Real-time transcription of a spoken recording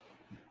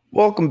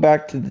Welcome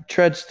back to the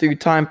Treads Through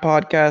Time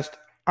podcast.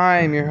 I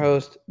am your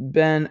host,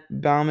 Ben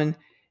Bauman.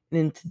 And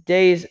in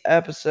today's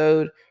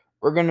episode,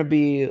 we're going to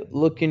be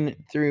looking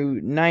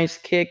through nice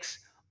kicks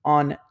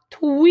on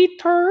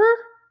Twitter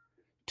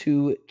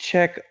to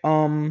check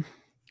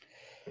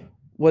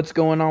what's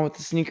going on with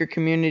the sneaker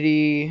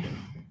community,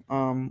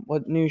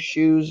 what new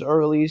shoes are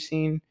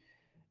releasing,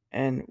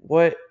 and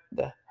what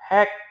the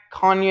heck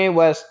Kanye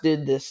West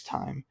did this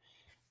time.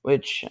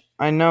 Which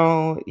I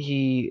know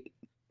he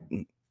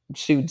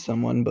sued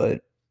someone,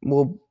 but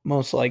we'll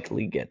most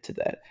likely get to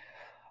that.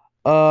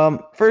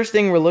 First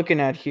thing we're looking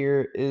at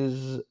here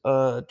is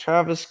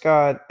Travis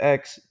Scott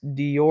X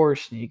Dior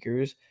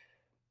sneakers,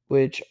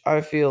 which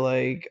I feel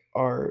like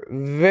are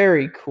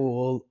very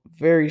cool,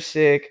 very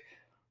sick.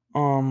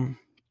 Um,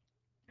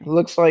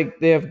 looks like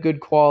they have good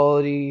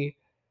quality.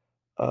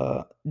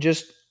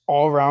 Just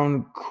all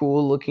around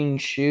cool looking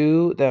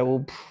shoe that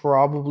will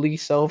probably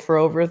sell for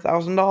over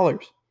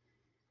 $1,000.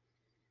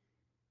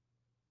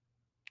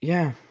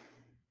 Yeah,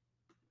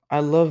 I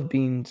love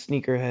being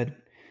sneakerhead,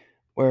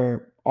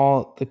 where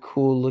all the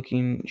cool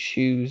looking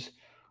shoes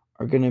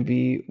are going to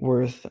be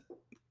worth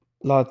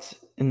lots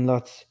and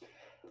lots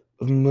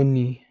of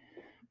money,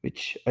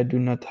 which I do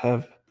not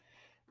have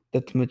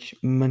that much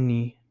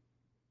money.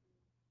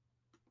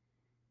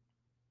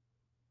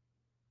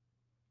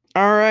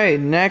 All right,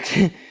 next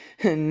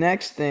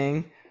next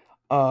thing,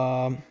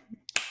 um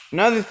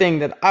another thing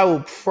that I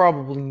will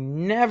probably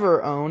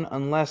never own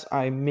unless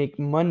I make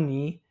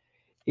money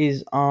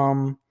is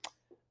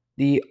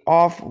the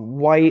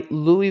off-white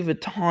Louis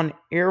Vuitton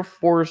Air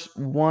Force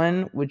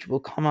One, which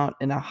will come out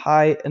in a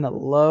high and a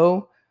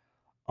low.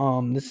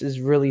 This is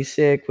really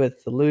sick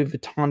with the Louis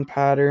Vuitton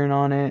pattern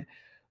on it,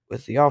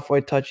 with the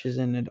off-white touches,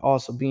 and it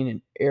also being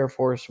an Air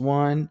Force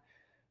One,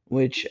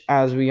 which,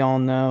 as we all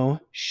know,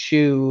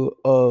 shoe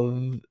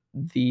of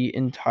the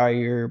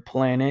entire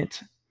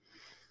planet.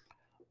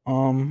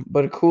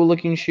 But a cool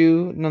looking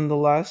shoe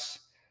nonetheless.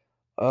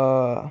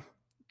 Uh,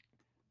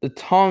 the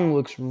tongue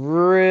looks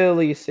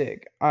really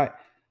sick. I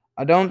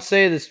don't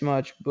say this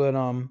much, but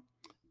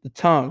the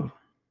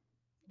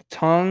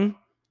tongue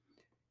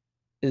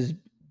is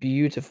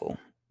beautiful.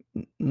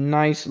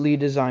 Nicely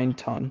designed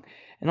tongue.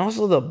 And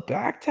also the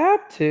back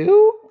tap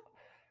too.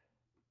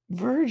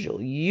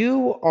 Virgil,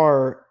 you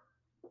are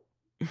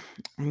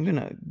I'm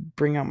gonna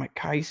bring out my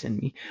Kais in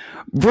me.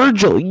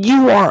 Virgil,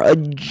 you are a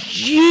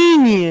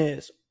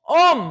genius.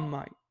 Oh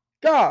my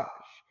gosh.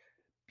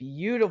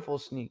 Beautiful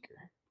sneaker.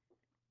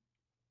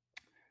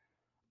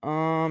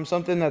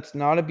 Something that's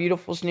not a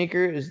beautiful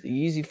sneaker is the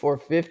Yeezy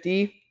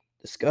 450.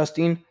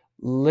 Disgusting.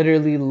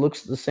 Literally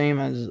looks the same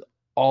as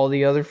all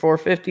the other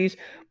 450s,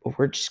 but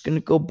we're just gonna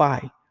go buy.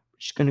 We're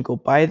just gonna go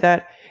buy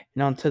that.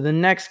 And on to the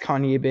next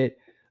Kanye bit,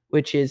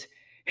 which is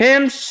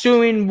him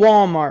suing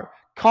Walmart.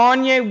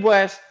 Kanye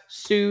West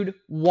sued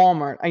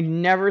Walmart. I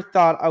never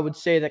thought I would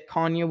say that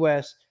Kanye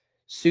West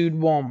sued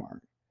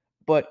Walmart,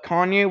 but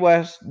Kanye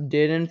West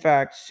did in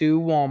fact sue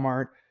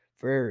Walmart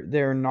for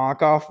their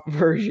knockoff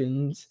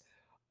versions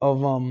of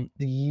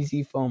the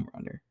Yeezy Foam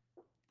Runner.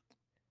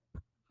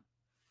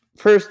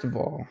 First of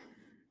all,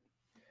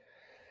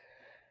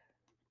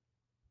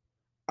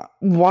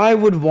 why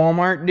would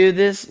Walmart do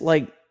this?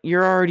 Like,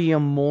 you're already a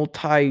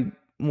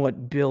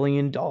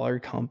multi-billion-dollar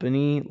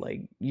company.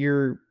 Like,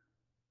 your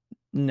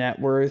net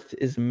worth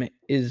is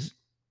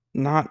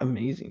not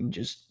amazing,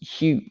 just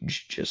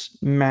huge,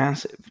 just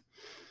massive.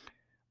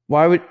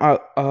 Why would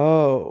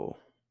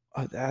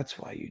that's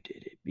why you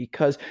did it,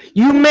 because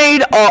you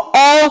made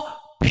all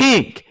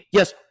pink.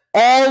 Yes,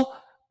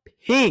 all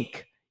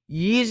pink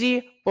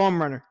Yeezy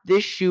Foam Runner.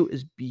 This shoe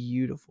is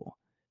beautiful.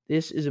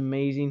 This is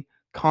amazing.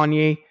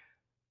 Kanye,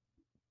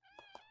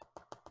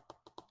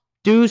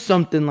 do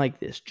something like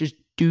this. Just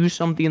do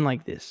something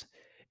like this.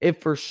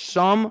 If for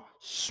some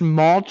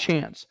small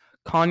chance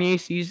Kanye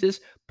sees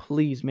this,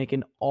 please make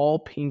an all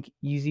pink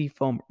Yeezy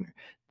Foam Runner.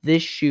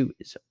 This shoe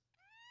is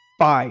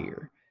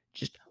fire.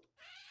 Just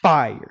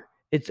fire.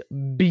 It's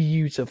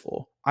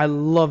beautiful. I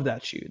love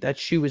that shoe. That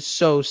shoe is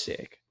so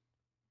sick.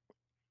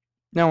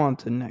 Now on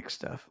to the next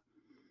stuff.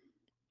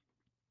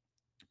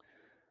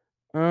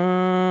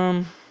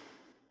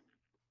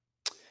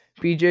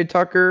 PJ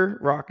Tucker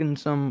rocking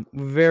some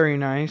very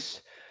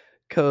nice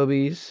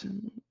Kobe's.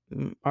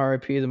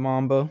 RIP the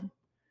Mamba.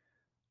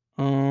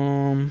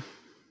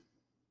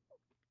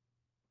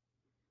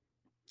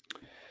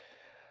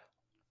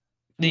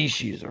 These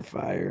shoes are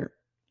fire.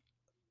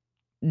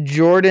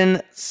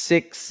 Jordan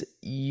 6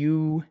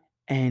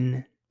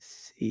 UNCs.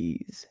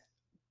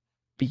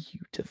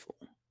 Beautiful.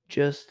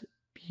 Just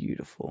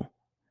beautiful.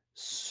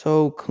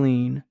 So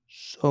clean.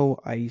 So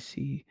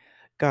icy.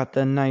 Got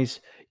the nice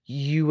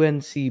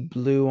UNC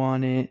blue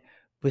on it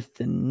with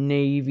the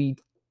navy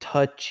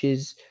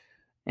touches.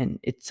 And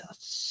it's a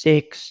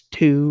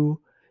 6'2".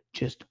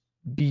 Just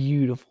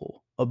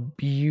beautiful. A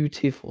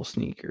beautiful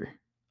sneaker.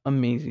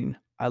 Amazing.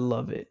 I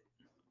love it.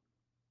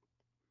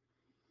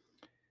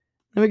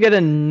 Then we get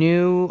a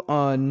new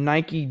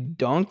Nike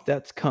Dunk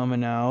that's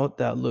coming out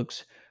that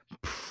looks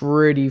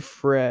pretty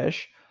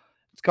fresh.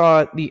 It's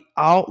got the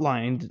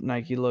outlined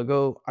Nike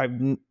logo.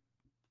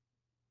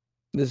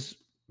 This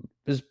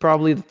is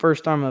probably the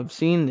first time I've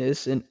seen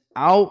this. An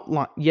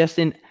outline, yes,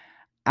 an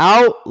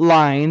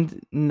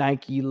outlined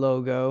Nike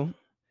logo.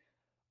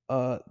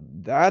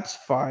 That's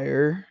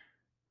fire.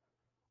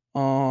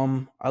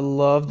 I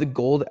love the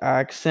gold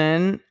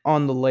accent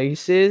on the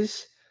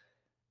laces.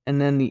 And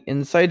then the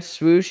inside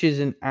swoosh is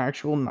an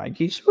actual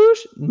Nike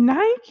swoosh.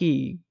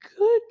 Nike,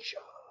 good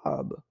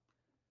job.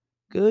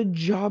 Good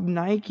job,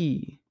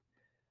 Nike.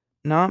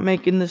 Not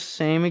making the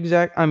same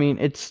exact. I mean,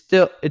 it's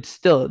still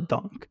a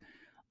dunk.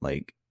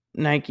 Like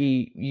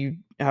Nike, you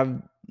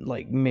have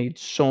like made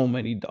so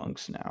many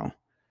dunks now.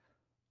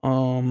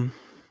 Um,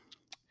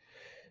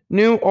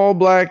 New all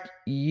black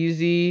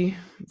Yeezy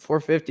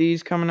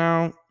 450s coming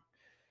out.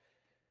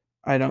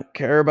 I don't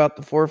care about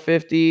the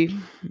 450,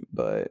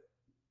 but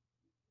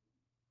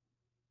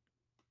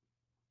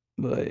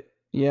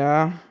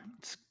yeah,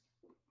 it's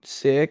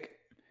sick.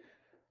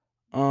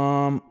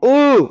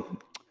 Ooh,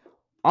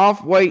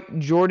 Off-White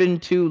Jordan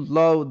 2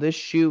 Low. This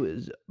shoe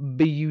is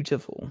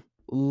beautiful.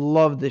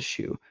 Love this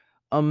shoe.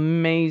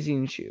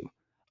 Amazing shoe.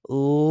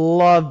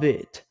 Love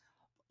it.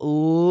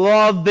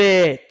 Love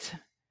it.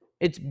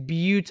 It's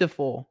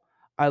beautiful.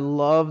 I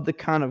love the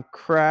kind of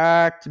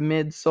cracked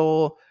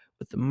midsole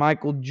with the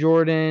Michael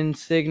Jordan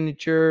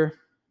signature.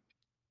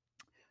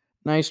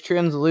 Nice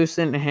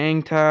translucent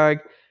hang tag.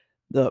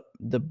 The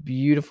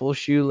beautiful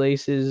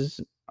shoelaces.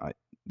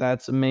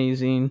 That's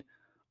amazing.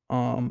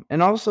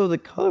 And also the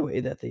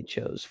colorway that they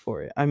chose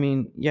for it. I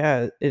mean,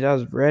 yeah, it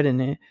has red in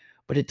it,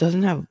 but it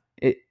doesn't have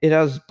it. It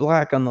has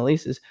black on the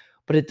laces,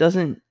 but it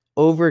doesn't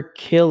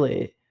overkill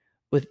it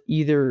with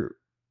either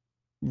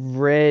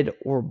red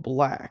or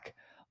black.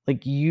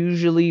 Like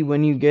usually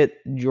when you get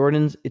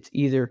Jordans, it's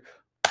either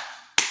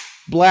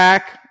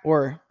black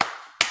or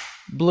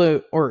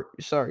blue, or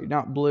sorry,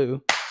 not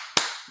blue,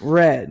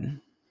 red.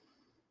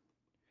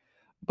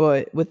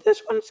 But with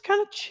this one, it's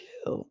kind of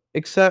chill.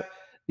 Except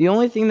the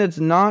only thing that's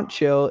not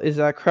chill is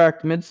that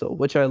cracked midsole,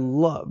 which I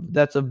love.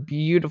 That's a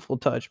beautiful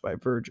touch by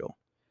Virgil.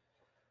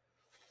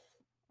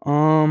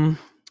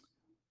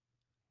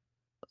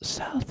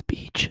 South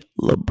Beach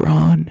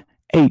LeBron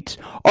 8s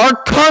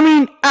are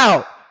coming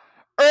out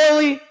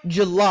early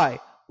July.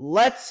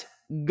 Let's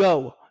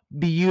go.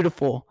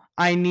 Beautiful.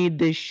 I need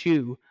this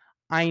shoe.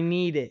 I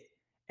need it.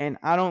 And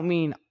I don't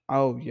mean,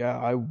 oh yeah,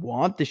 I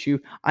want the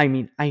shoe. I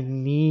mean, I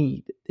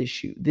need this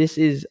shoe. This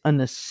is a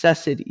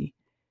necessity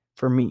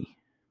for me.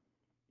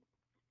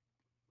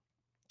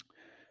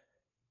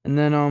 And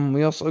then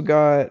we also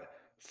got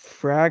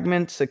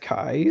Fragment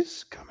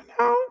Sakai's coming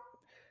out.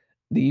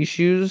 These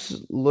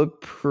shoes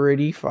look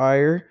pretty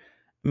fire.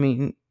 I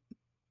mean,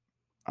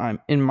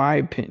 in my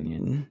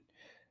opinion,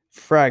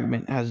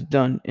 Fragment has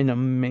done an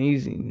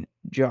amazing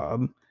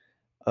job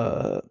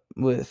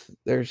with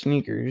their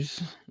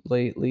sneakers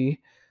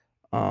lately.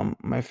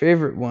 My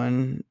favorite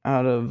one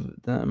out of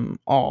them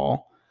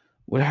all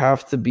would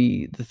have to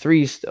be the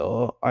 3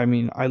 still. I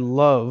mean, I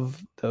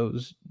love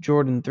those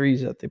Jordan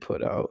 3s that they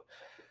put out.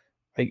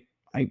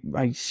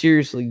 I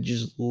seriously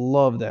just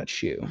love that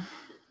shoe.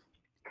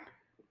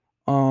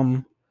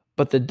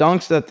 But the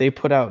dunks that they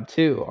put out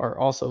too are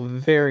also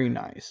very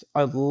nice.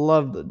 I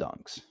love the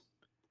dunks.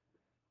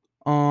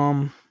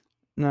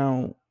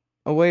 Now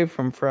away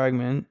from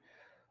Fragment,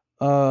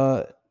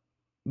 uh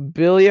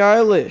Billie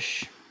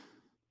Eilish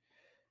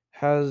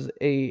has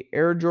a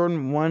Air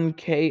Jordan 1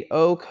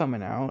 KO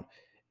coming out,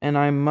 and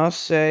I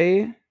must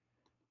say,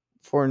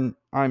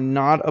 I'm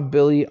not a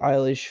Billie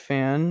Eilish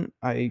fan.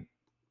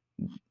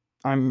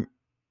 I'm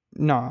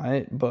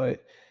not,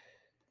 but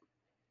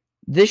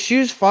this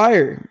shoe's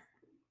fire.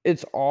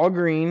 It's all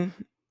green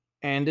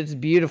and it's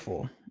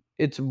beautiful.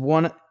 It's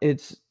one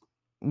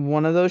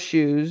of those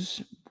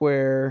shoes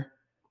where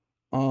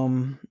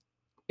um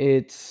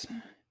it's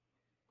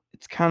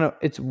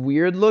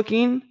weird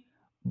looking,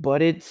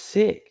 but it's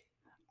sick.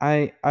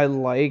 I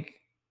like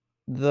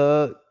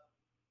the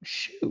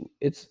shoe.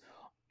 It's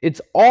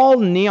all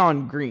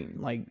neon green.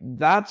 Like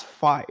that's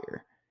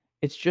fire.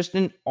 It's just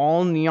an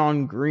all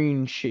neon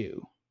green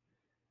shoe,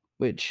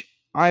 which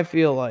I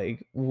feel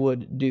like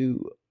would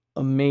do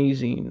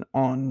amazing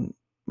on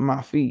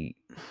my feet.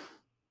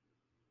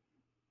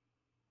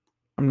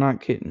 I'm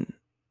not kidding.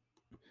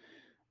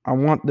 I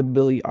want the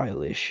Billie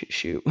Eilish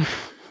shoe.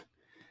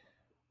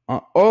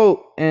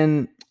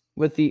 And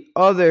with the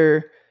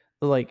other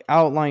like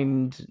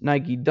outlined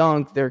Nike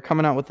Dunk, they're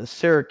coming out with a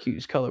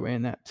Syracuse colorway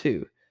in that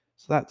too.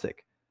 So that's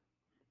sick.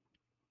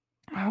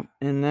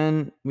 And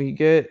then we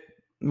get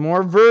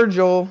more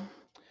Virgil.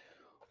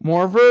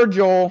 More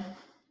Virgil.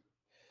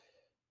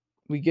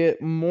 We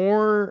get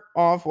more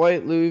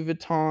Off-White Louis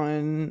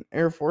Vuitton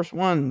Air Force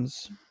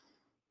Ones.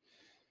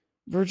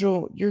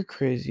 Virgil, you're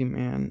crazy,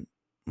 man.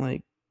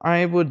 Like,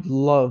 I would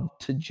love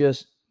to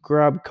just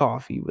grab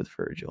coffee with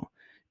Virgil.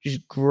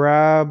 Just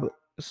grab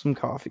some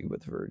coffee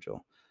with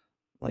Virgil.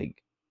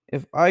 Like,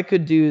 if I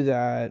could do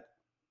that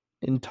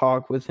and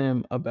talk with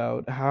him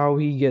about how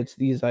he gets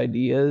these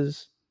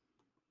ideas,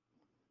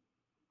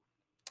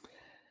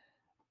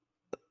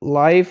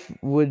 life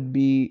would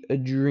be a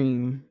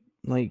dream.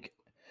 Like,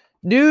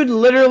 dude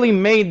literally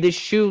made this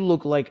shoe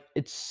look like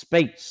it's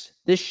space.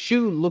 This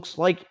shoe looks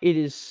like it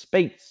is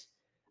space.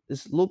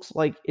 This looks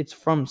like it's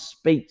from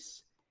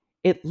space.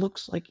 It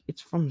looks like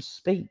it's from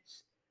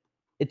space.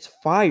 It's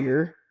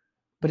fire,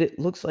 but it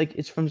looks like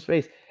it's from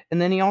space.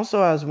 And then he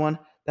also has one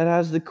that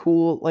has the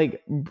cool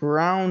like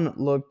brown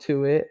look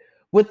to it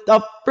with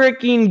the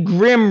freaking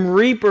Grim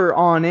Reaper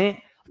on it.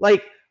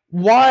 Like,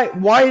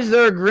 why is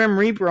there a Grim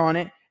Reaper on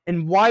it,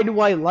 and why do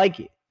I like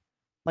it?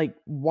 Like,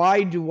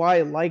 why do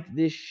I like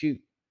this shoe?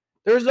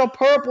 There's a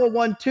purple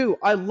one too.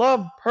 I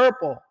love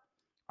purple.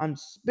 I'm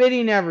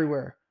spitting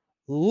everywhere.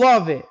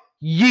 Love it.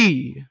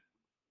 Yee.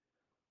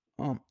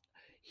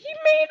 He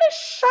made a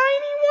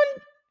shiny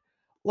one.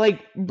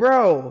 Like,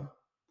 bro,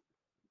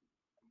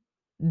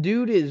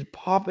 dude is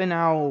popping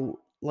out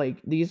like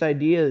these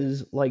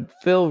ideas. Like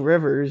Phil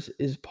Rivers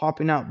is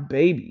popping out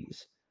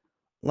babies.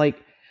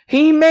 Like,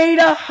 he made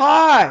a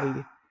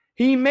high.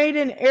 He made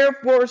an Air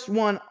Force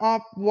One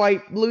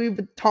off-white Louis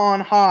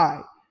Vuitton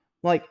high.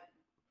 Like,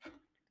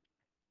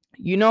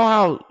 you know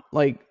how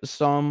like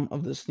some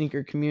of the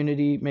sneaker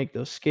community make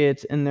those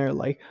skits and they're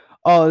like,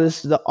 oh,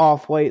 this is the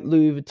off-white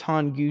Louis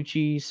Vuitton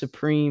Gucci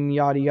Supreme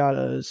yada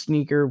yada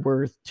sneaker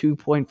worth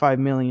 $2.5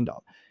 million.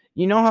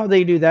 You know how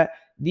they do that?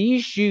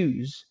 These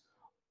shoes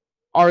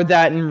are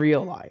that in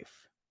real life.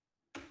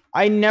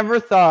 I never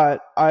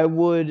thought I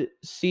would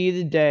see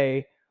the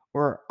day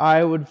where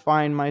I would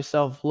find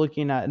myself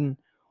looking at an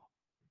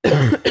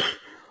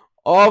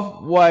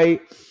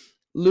off-white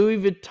Louis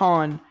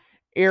Vuitton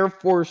Air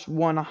Force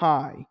One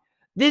high.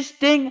 This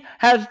thing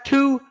has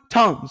two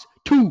tongues.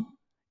 Two.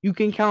 You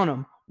can count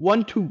them.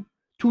 One, two.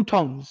 Two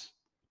tongues.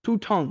 Two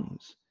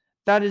tongues.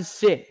 That is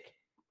sick.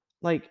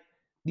 Like,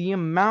 the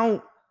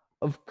amount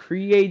of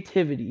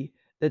creativity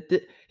that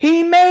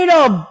he made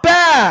a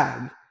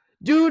bag.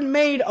 Dude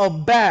made a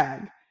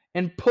bag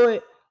and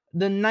put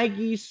the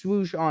Nike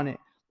swoosh on it.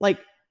 Like,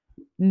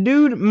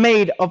 dude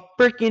made a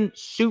freaking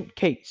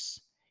suitcase.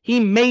 He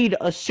made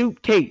a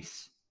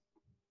suitcase.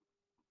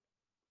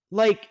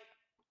 Like,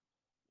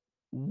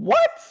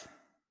 what?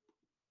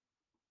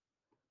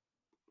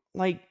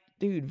 Like,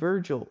 dude,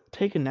 Virgil,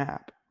 take a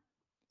nap.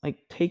 Like,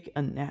 take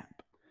a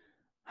nap.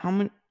 How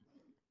many?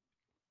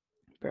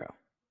 Bro.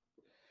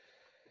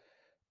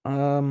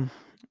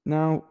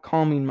 Now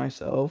calming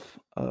myself.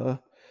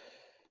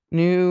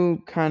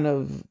 New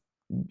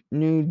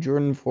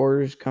Jordan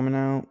 4s coming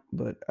out,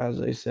 but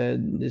as I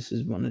said, this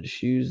is one of the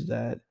shoes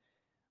that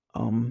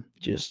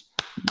just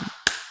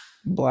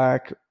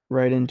black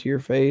right into your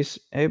face.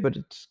 Hey, but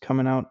it's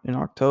coming out in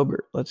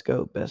October. Let's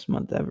go. Best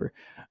month ever.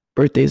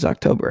 Birthday's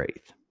October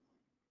 8th.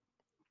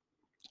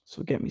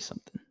 So get me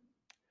something.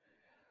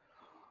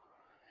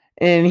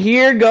 And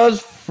here goes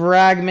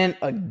Fragment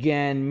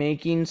again,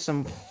 making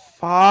some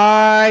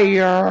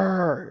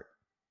fire.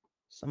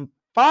 Some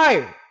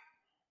fire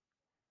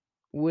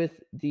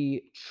with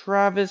the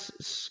Travis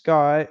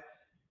Scott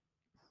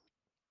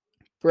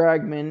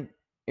Fragment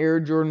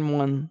Air Jordan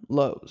 1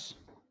 lows.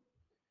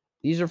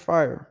 These are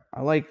fire.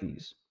 I like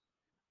these.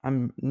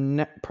 I'm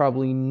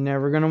probably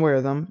never going to wear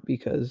them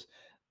because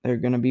they're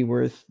going to be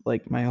worth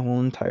like my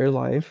whole entire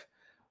life.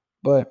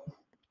 But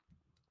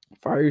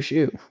fire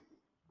shoe.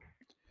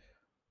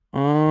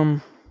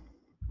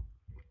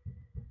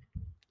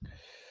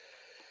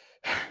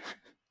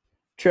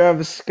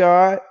 Travis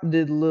Scott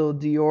did a little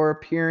Dior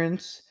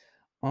appearance.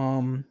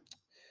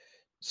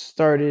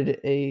 Started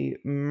a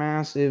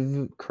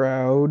massive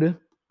crowd,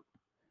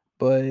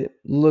 but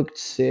looked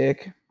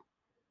sick.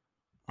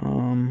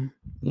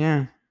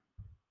 Yeah.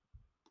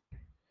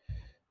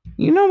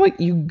 You know what?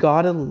 You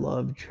gotta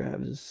love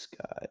Travis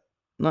Scott.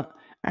 No,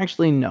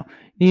 actually, no.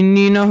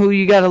 You know who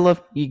you gotta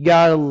love? You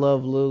gotta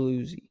love Lil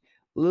Uzi.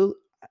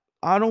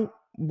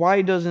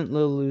 Why doesn't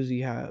Lil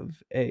Uzi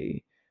have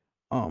a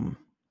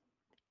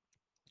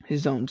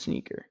his own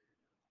sneaker?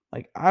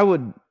 Like, I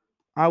would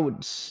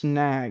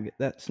snag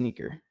that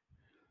sneaker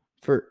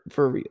for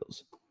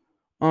reals.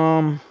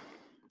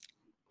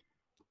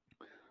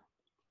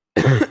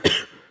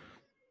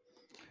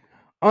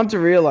 Onto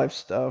real life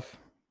stuff.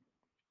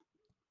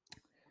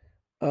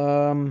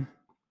 Anime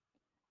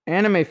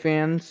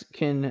fans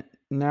can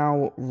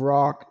now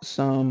rock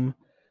some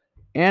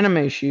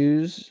anime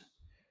shoes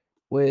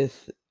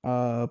with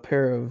a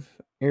pair of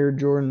Air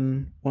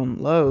Jordan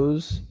 1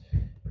 lows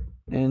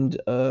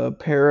and a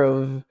pair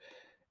of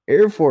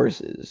Air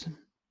Forces.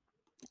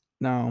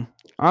 Now,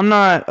 I'm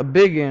not a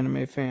big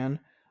anime fan,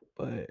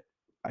 but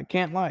I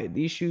can't lie,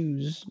 these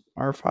shoes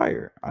are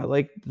fire. I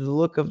like the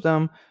look of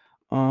them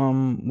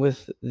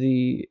with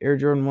the Air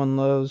Jordan 1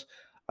 lows.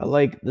 I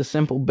like the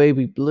simple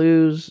baby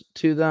blues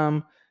to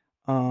them.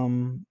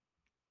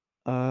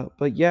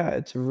 But yeah,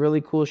 it's a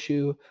really cool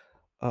shoe.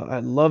 I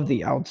love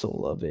the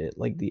outsole of it.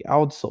 Like, the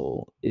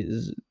outsole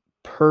is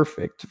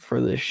perfect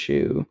for this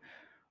shoe.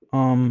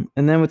 And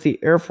then with the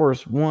Air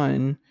Force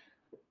One,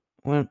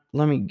 let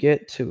me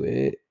get to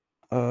it.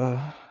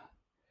 I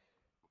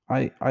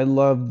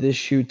love this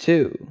shoe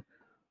too.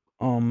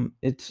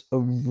 It's a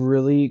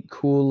really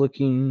cool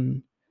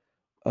looking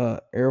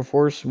Air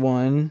Force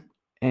One,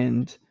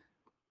 and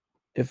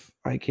if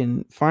I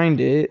can find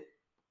it,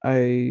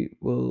 I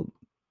will.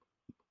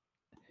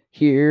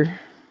 Here,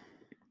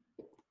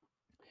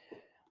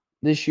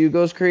 this shoe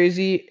goes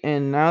crazy,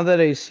 and now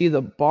that I see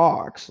the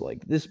box,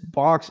 like this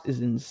box is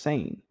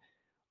insane.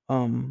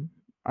 Um,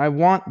 I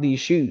want these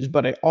shoes,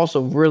 but I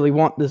also really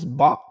want this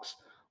box.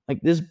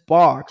 Like this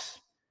box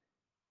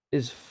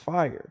is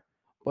fire.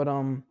 But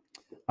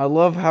I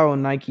love how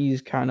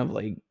Nike's kind of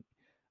like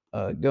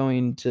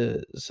going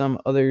to some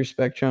other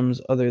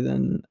spectrums other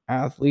than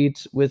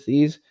athletes with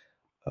these.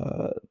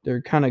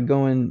 They're kind of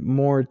going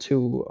more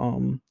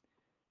to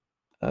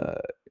uh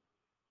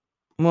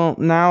well,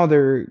 now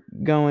they're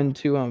going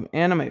to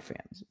anime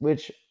fans,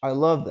 which I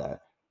love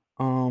that.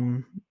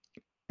 Um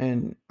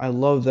and I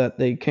love that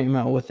they came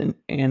out with an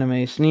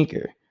anime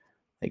sneaker.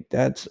 Like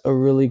that's a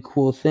really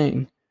cool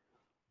thing.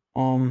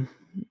 Um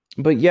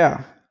but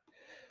yeah,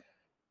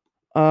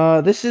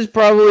 this is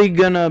probably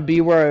gonna be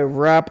where I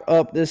wrap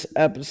up this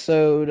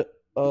episode.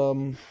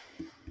 Um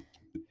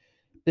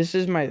this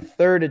is my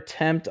third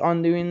attempt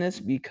on doing this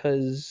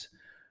because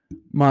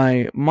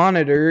my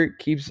monitor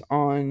keeps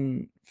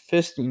on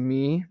fisting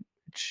me,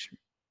 which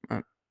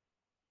uh,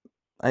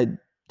 I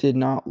did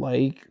not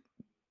like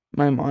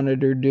my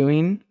monitor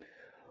doing.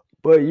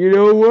 But you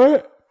know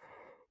what?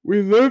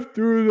 We lived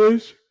through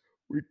this,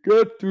 we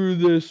got through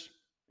this,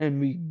 and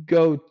we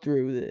go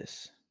through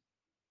this.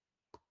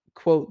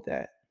 Quote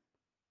that.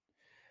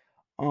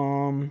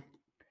 Um,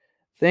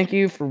 Thank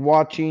you for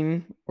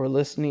watching or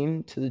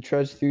listening to the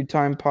Trudge Through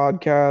Time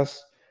podcast.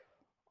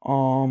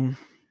 Um,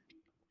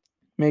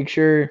 Make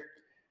sure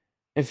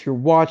if you're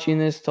watching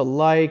this to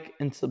like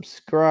and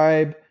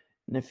subscribe,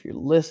 and if you're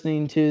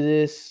listening to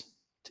this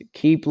to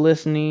keep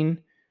listening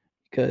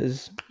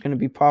because I'm going to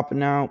be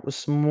popping out with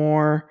some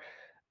more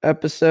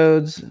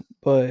episodes.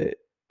 But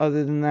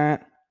other than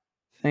that,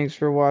 thanks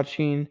for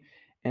watching,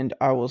 and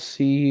I will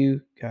see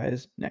you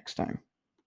guys next time.